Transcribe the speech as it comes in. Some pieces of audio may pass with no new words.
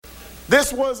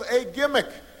This was a gimmick.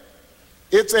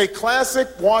 It's a classic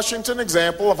Washington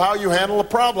example of how you handle a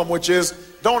problem, which is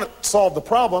don't solve the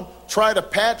problem, try to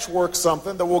patchwork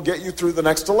something that will get you through the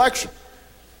next election.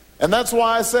 And that's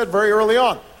why I said very early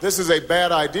on, this is a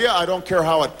bad idea. I don't care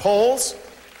how it polls.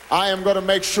 I am going to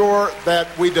make sure that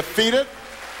we defeat it.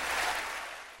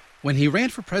 When he ran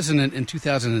for president in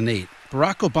 2008,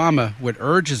 Barack Obama would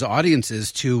urge his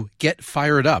audiences to get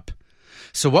fired up.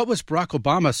 So what was Barack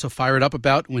Obama so fired up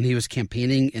about when he was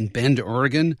campaigning in Bend,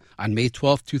 Oregon on May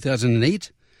 12,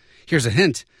 2008? Here's a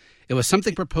hint. It was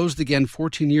something proposed again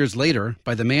 14 years later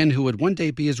by the man who would one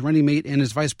day be his running mate and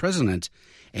his vice president,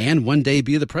 and one day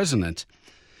be the president.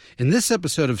 In this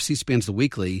episode of C-SPAN's The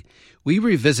Weekly, we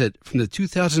revisit from the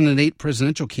 2008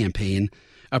 presidential campaign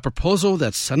a proposal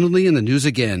that's suddenly in the news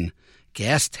again,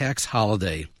 gas tax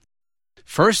holiday.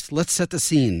 First, let's set the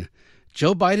scene.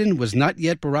 Joe Biden was not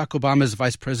yet Barack Obama's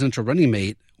vice presidential running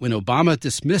mate when Obama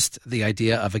dismissed the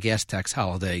idea of a gas tax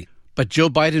holiday. But Joe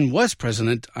Biden was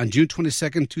president on June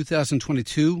 22,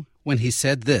 2022, when he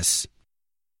said this.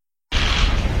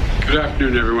 Good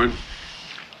afternoon, everyone.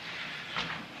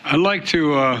 I'd like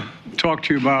to talk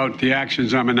to you about the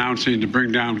actions I'm announcing to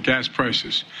bring down gas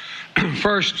prices.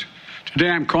 First, today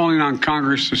I'm calling on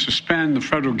Congress to suspend the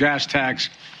federal gas tax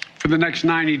for the next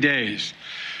 90 days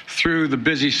through the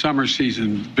busy summer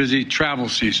season, busy travel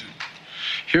season.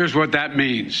 Here's what that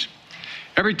means.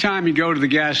 Every time you go to the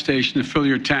gas station to fill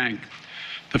your tank,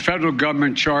 the federal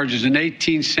government charges an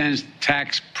 18-cent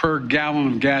tax per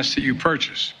gallon of gas that you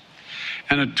purchase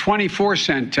and a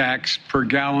 24-cent tax per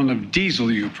gallon of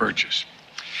diesel you purchase.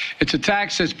 It's a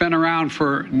tax that's been around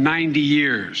for 90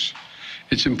 years.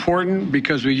 It's important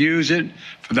because we use it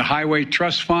for the Highway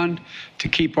Trust Fund to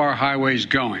keep our highways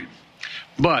going.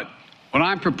 But what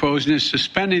I'm proposing is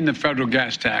suspending the federal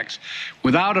gas tax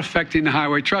without affecting the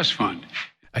Highway Trust Fund.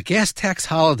 A gas tax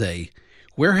holiday.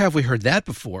 Where have we heard that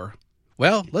before?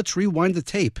 Well, let's rewind the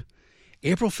tape.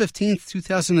 April 15th,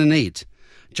 2008.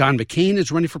 John McCain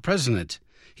is running for president.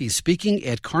 He's speaking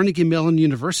at Carnegie Mellon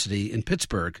University in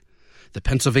Pittsburgh. The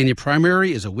Pennsylvania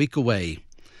primary is a week away.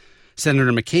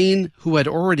 Senator McCain, who had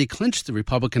already clinched the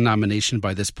Republican nomination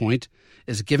by this point,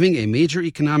 is giving a major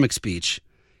economic speech.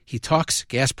 He talks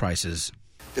gas prices.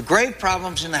 The grave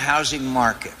problems in the housing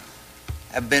market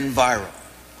have been viral,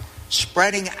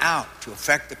 spreading out to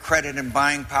affect the credit and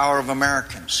buying power of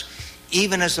Americans,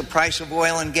 even as the price of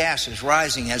oil and gas is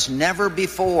rising as never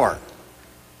before.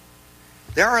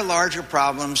 There are larger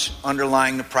problems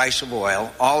underlying the price of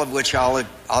oil, all of which I'll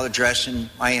address in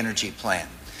my energy plan.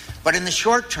 But in the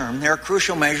short term, there are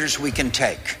crucial measures we can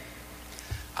take.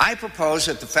 I propose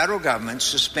that the federal government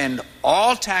suspend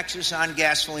all taxes on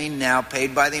gasoline now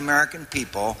paid by the American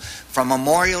people from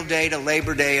Memorial Day to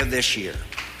Labor Day of this year.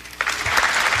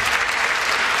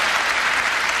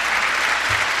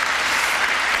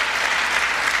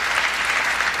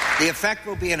 The effect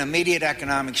will be an immediate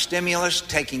economic stimulus,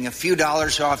 taking a few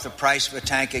dollars off the price of a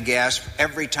tank of gas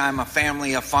every time a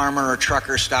family, a farmer, or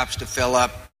trucker stops to fill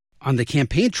up. On the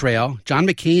campaign trail, John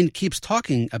McCain keeps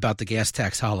talking about the gas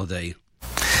tax holiday.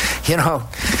 You know,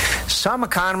 some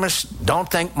economists don't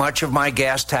think much of my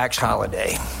gas tax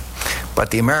holiday,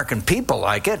 but the American people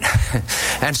like it,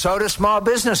 and so do small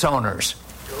business owners.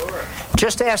 Sure.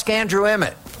 Just ask Andrew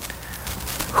Emmett,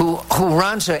 who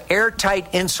runs an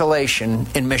airtight insulation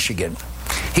in Michigan.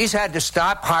 He's had to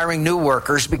stop hiring new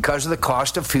workers because of the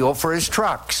cost of fuel for his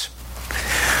trucks.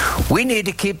 We need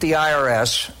to keep the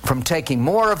IRS from taking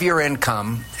more of your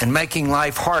income and making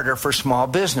life harder for small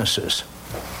businesses.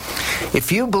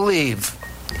 If you believe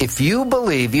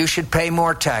you should pay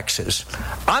more taxes,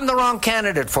 I'm the wrong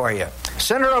candidate for you.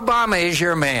 Senator Obama is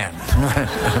your man.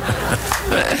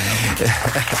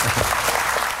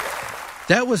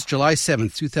 That was July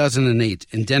 7th, 2008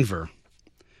 in Denver.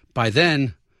 By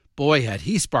then, boy, had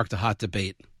he sparked a hot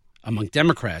debate among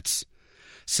Democrats.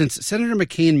 Since Senator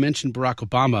McCain mentioned Barack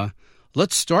Obama,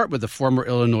 let's start with the former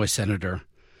Illinois senator.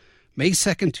 May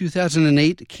 2nd,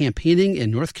 2008, campaigning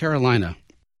in North Carolina.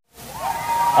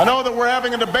 I know that we're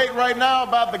having a debate right now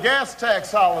about the gas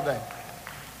tax holiday.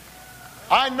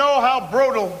 I know how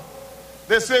brutal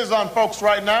this is on folks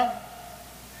right now.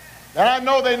 And I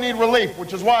know they need relief,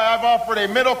 which is why I've offered a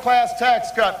middle-class tax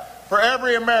cut for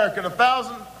every American,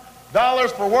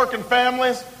 $1,000 for working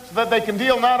families, so that they can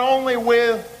deal not only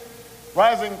with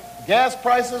rising gas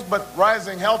prices, but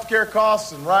rising health care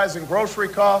costs and rising grocery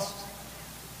costs.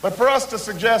 But for us to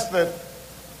suggest that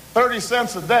 30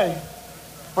 cents a day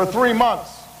for 3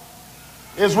 months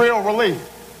is real relief,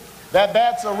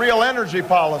 that's a real energy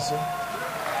policy,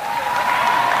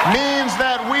 means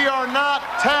that we are not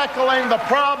tackling the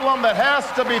problem that has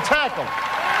to be tackled.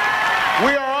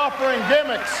 We are offering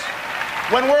gimmicks,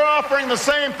 when we're offering the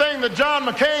same thing that John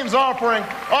McCain's offering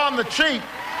on the cheap,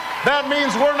 that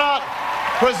means we're not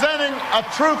presenting a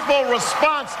truthful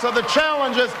response to the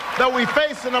challenges that we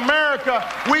face in America.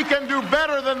 We can do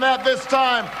better than that this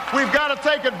time. We've got to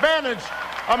take advantage.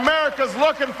 America's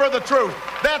looking for the truth.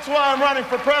 That's why I'm running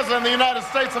for president of the United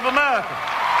States of America.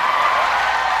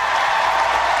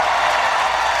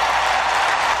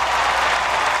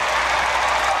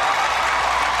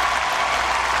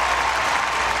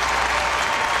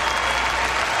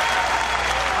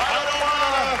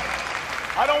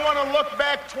 I don't want to look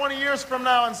back 20 years from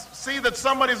now and see that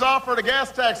somebody's offered a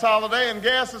gas tax holiday and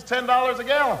gas is $10 a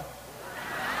gallon.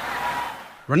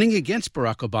 Running against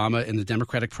Barack Obama in the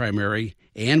Democratic primary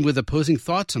and with opposing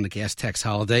thoughts on the gas tax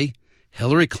holiday,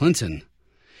 Hillary Clinton.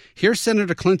 Here's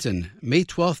Senator Clinton, May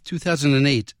 12,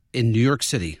 2008, in New York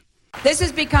City. This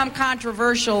has become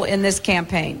controversial in this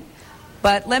campaign,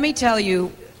 but let me tell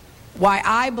you why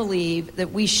I believe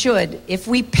that we should, if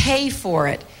we pay for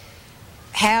it,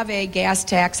 have a gas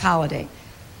tax holiday.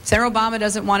 Senator Obama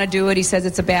doesn't want to do it. He says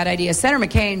it's a bad idea. Senator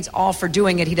McCain's all for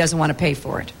doing it. He doesn't want to pay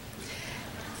for it.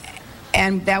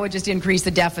 And that would just increase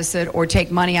the deficit or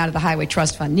take money out of the Highway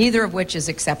Trust Fund, neither of which is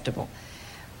acceptable.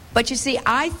 But you see,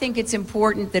 I think it's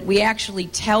important that we actually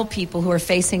tell people who are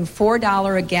facing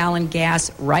 $4 a gallon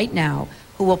gas right now,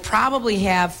 who will probably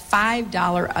have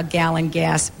 $5 a gallon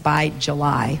gas by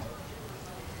July,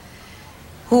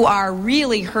 who are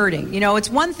really hurting. You know, it's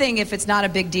one thing if it's not a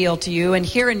big deal to you, and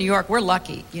here in New York, we're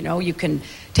lucky. You know, you can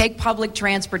take public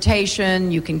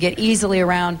transportation, you can get easily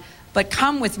around, but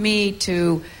come with me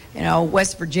to, you know,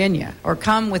 West Virginia, or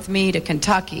come with me to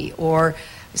Kentucky, or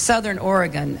Southern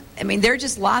Oregon. I mean, there are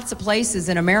just lots of places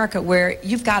in America where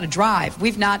you've got to drive.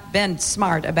 We've not been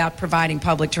smart about providing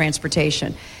public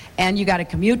transportation. And you got to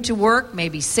commute to work,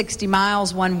 maybe 60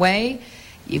 miles one way.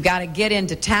 You've got to get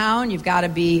into town. You've got to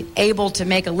be able to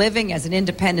make a living as an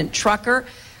independent trucker.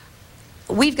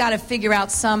 We've got to figure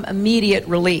out some immediate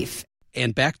relief.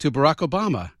 And back to Barack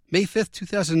Obama, May 5th,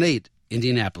 2008,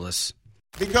 Indianapolis.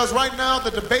 Because right now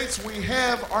the debates we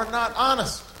have are not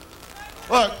honest.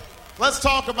 Look, let's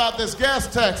talk about this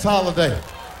gas tax holiday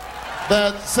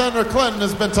that Senator Clinton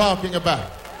has been talking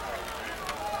about.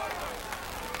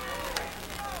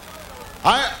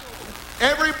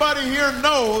 Everybody here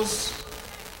knows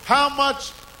how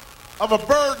much of a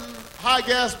burden high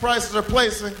gas prices are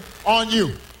placing on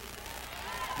you.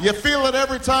 You feel it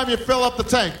every time you fill up the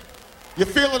tank. You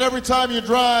feel it every time you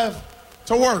drive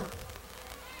to work.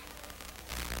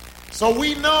 So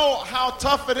we know how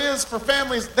tough it is for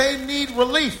families. They need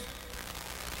relief.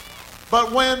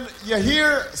 But when you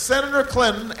hear Senator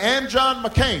Clinton and John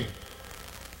McCain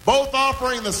both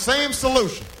offering the same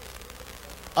solution,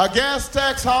 a gas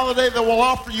tax holiday that will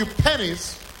offer you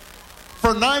pennies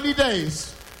for 90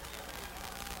 days,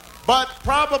 but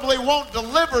probably won't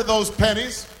deliver those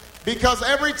pennies, because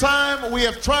every time we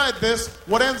have tried this,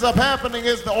 what ends up happening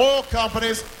is the oil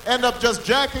companies end up just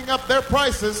jacking up their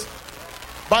prices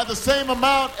by the same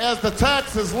amount as the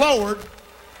tax is lowered,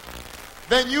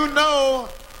 then you know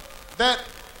that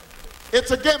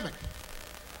it's a gimmick.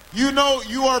 You know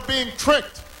you are being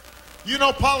tricked. You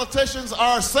know politicians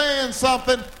are saying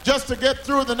something just to get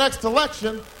through the next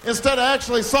election instead of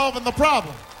actually solving the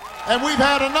problem. And we've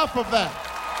had enough of that.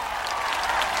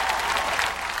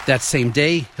 That same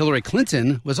day, Hillary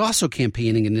Clinton was also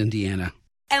campaigning in Indiana.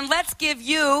 And let's give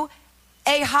you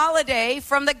a holiday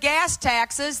from the gas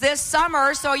taxes this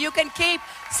summer so you can keep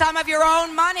some of your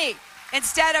own money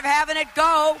instead of having it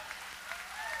go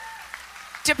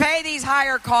to pay these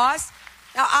higher costs.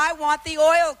 Now, I want the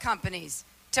oil companies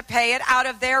to pay it out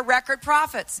of their record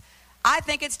profits. I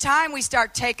think it's time we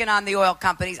start taking on the oil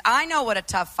companies. I know what a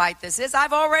tough fight this is.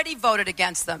 I've already voted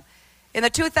against them. In the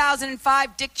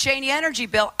 2005 Dick Cheney energy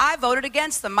bill, I voted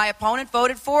against them. My opponent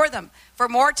voted for them, for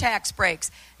more tax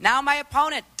breaks. Now my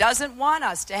opponent doesn't want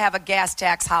us to have a gas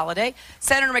tax holiday.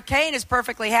 Senator McCain is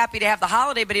perfectly happy to have the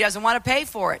holiday, but he doesn't want to pay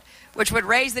for it, which would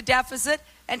raise the deficit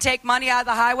and take money out of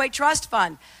the Highway Trust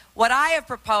Fund. What I have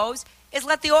proposed is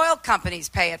let the oil companies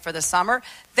pay it for the summer.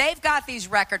 They've got these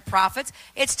record profits.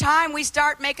 It's time we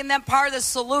start making them part of the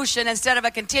solution instead of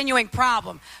a continuing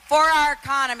problem for our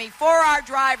economy, for our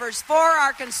drivers, for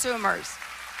our consumers.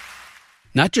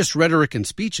 Not just rhetoric and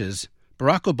speeches,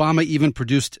 Barack Obama even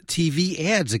produced TV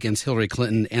ads against Hillary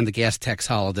Clinton and the gas tax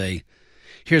holiday.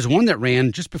 Here's one that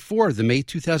ran just before the May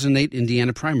 2008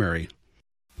 Indiana primary.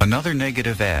 Another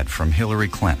negative ad from Hillary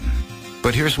Clinton.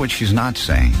 But here's what she's not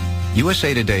saying.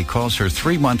 USA Today calls her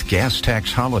 3-month gas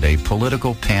tax holiday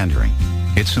political pandering.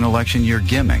 It's an election year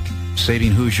gimmick,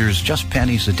 saving Hoosiers just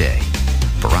pennies a day.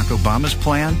 Barack Obama's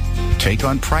plan? Take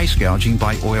on price gouging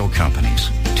by oil companies.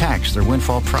 Tax their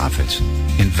windfall profits.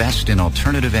 Invest in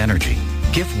alternative energy.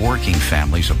 Give working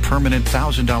families a permanent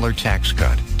 $1,000 tax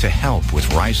cut to help with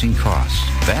rising costs.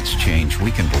 That's change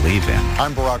we can believe in.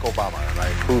 I'm Barack Obama, and I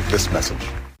approve this message.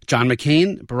 John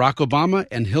McCain, Barack Obama,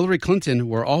 and Hillary Clinton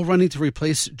were all running to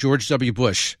replace George W.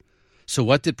 Bush. So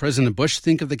what did President Bush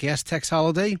think of the gas tax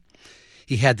holiday?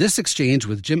 He had this exchange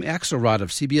with Jim Axelrod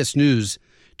of CBS News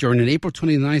during an April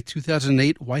 29,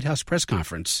 2008 White House press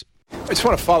conference. I just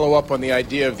want to follow up on the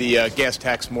idea of the gas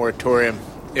tax moratorium,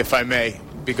 if I may,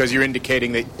 because you're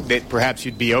indicating that perhaps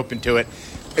you'd be open to it.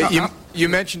 You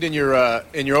mentioned in your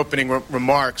opening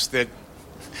remarks that...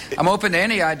 I'm open to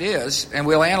any ideas, and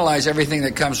we'll analyze everything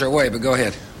that comes our way, but go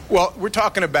ahead. Well, we're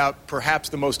talking about perhaps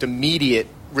the most immediate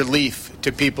relief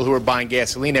to people who are buying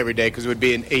gasoline every day, because it would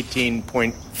be an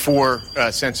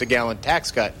 18.4 cents a gallon tax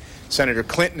cut. Senator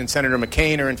Clinton and Senator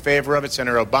McCain are in favor of it.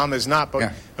 Senator Obama is not,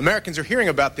 but Americans are hearing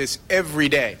about this every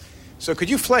day. So could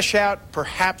you flesh out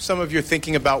perhaps some of your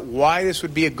thinking about why this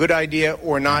would be a good idea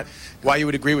or not, why you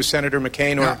would agree with Senator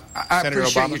McCain or Senator Obama? I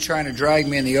appreciate you trying to drag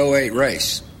me in the 08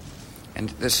 race. And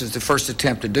this is the first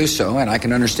attempt to do so, and I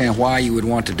can understand why you would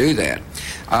want to do that.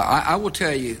 I will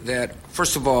tell you that,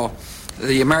 first of all,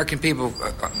 the American people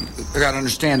got to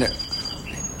understand that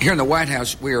here in the White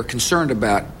House, we are concerned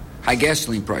about high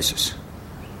gasoline prices.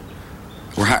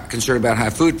 We're concerned about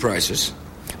high food prices.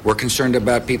 We're concerned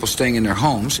about people staying in their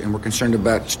homes, and we're concerned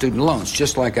about student loans,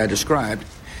 just like I described.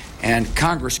 And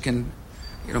Congress can,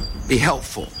 be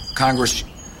helpful. Congress,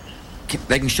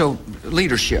 they can show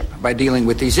leadership by dealing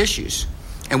with these issues.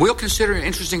 And we'll consider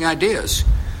interesting ideas.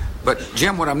 But,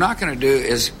 Jim, what I'm not going to do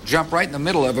is jump right in the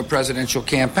middle of a presidential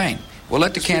campaign. We'll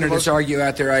let the candidates argue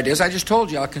out their ideas. I just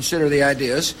told you I'll consider the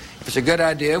ideas. If it's a good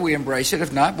idea, we embrace it.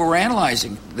 If not, we're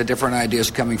analyzing the different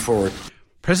ideas coming forward.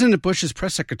 President Bush's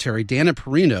press secretary, Dana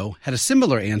Perino, had a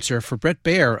similar answer for Bret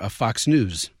Baier of Fox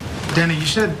News. Dana, you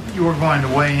said you were going to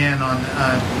weigh in on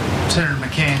Senator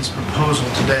McCain's proposal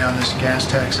today on this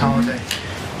gas tax holiday.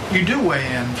 You do weigh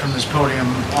in from this podium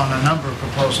on a number of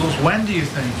proposals. When do you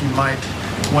think you might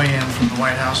weigh in from the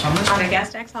White House on this? On a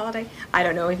gas tax holiday? I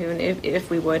don't know if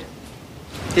we would.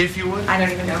 If you would? I don't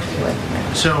even know if we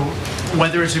would. So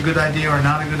whether it's a good idea or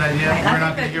not a good idea, we're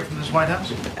not going to hear from this White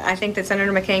House? I think that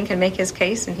Senator McCain can make his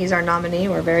case, and he's our nominee.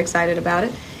 We're very excited about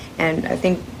it. And I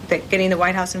think that getting the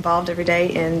White House involved every day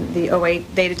in the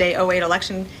day-to-day 08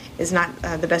 election is not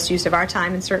the best use of our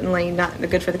time and certainly not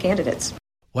good for the candidates.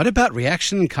 What about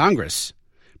reaction in Congress?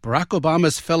 Barack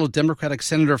Obama's fellow Democratic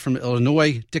senator from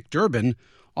Illinois, Dick Durbin,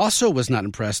 also was not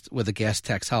impressed with the gas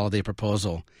tax holiday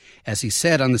proposal, as he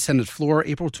said on the Senate floor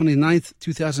April 29,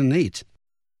 2008.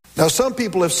 Now, some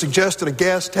people have suggested a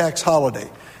gas tax holiday.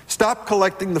 Stop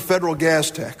collecting the federal gas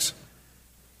tax.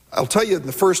 I'll tell you in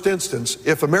the first instance,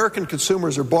 if American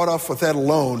consumers are bought off with that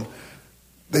alone,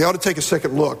 they ought to take a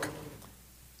second look.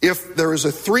 If there is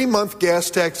a 3-month gas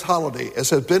tax holiday, as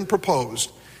has been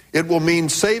proposed, it will mean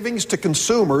savings to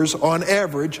consumers on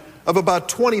average of about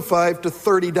 $25 to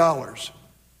 $30.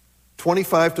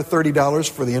 $25 to $30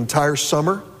 for the entire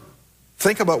summer.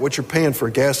 Think about what you're paying for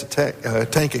a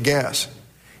tank of gas.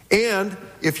 And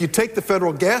if you take the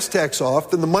federal gas tax off,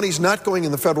 then the money's not going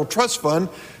in the federal trust fund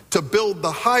to build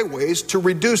the highways to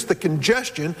reduce the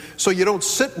congestion so you don't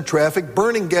sit in traffic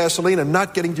burning gasoline and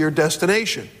not getting to your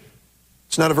destination.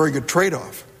 It's not a very good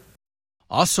trade-off.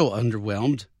 Also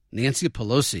underwhelmed, Nancy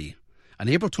Pelosi. On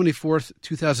April 24,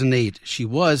 2008, she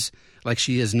was, like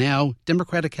she is now,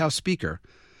 Democratic House Speaker.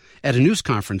 At a news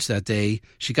conference that day,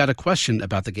 she got a question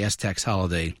about the gas tax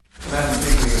holiday. Madam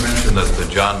Speaker, you mentioned that the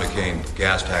John McCain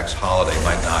gas tax holiday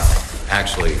might not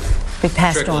actually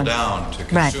trickle down to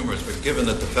consumers, but given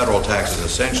that the federal tax is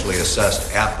essentially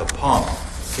assessed at the pump,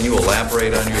 can you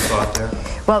elaborate on your thought there?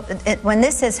 Well, when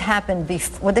this has happened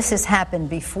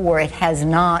before, it has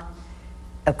not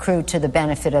accrued to the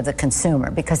benefit of the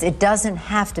consumer because it doesn't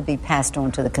have to be passed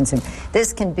on to the consumer.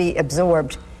 This can be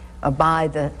absorbed by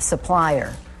the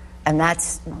supplier. And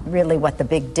that's really what the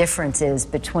big difference is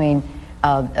between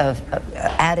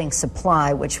adding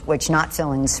supply, which not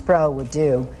filling the SPRO would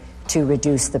do, to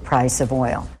reduce the price of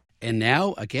oil. And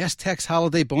now, a gas tax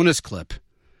holiday bonus clip.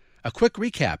 A quick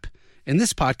recap. In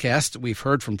this podcast, we've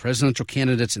heard from presidential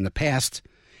candidates in the past,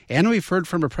 and we've heard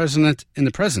from a president in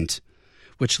the present,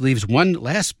 which leaves one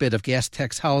last bit of gas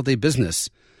tax holiday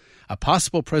business, a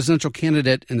possible presidential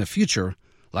candidate in the future,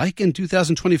 like in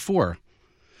 2024.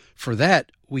 For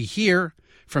that, we hear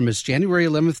from his January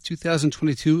 11th,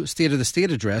 2022 State of the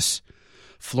State address,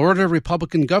 Florida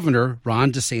Republican Governor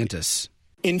Ron DeSantis.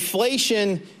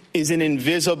 Inflation is an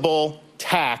invisible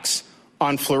tax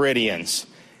on Floridians.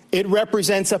 It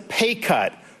represents a pay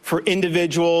cut for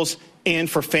individuals and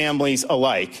for families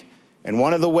alike. And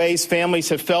one of the ways families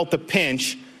have felt the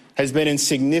pinch has been in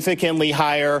significantly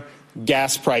higher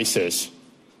gas prices.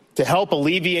 To help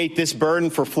alleviate this burden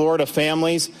for Florida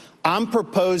families, I'm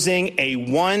proposing a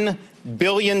 $1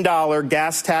 billion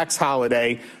gas tax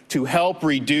holiday to help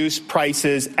reduce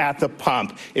prices at the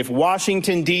pump. If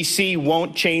Washington, D.C.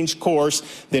 won't change course,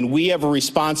 then we have a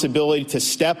responsibility to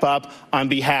step up on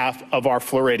behalf of our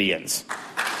Floridians.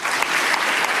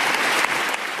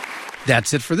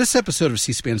 That's it for this episode of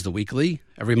C-SPAN's The Weekly.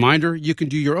 A reminder, you can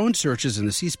do your own searches in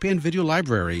the C-SPAN video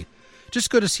library. Just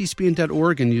go to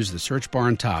cspan.org and use the search bar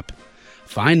on top.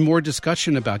 Find more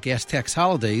discussion about gas tax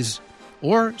holidays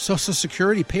or Social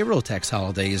Security payroll tax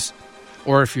holidays,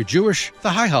 or if you're Jewish, the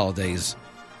high holidays.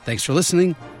 Thanks for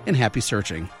listening and happy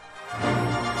searching.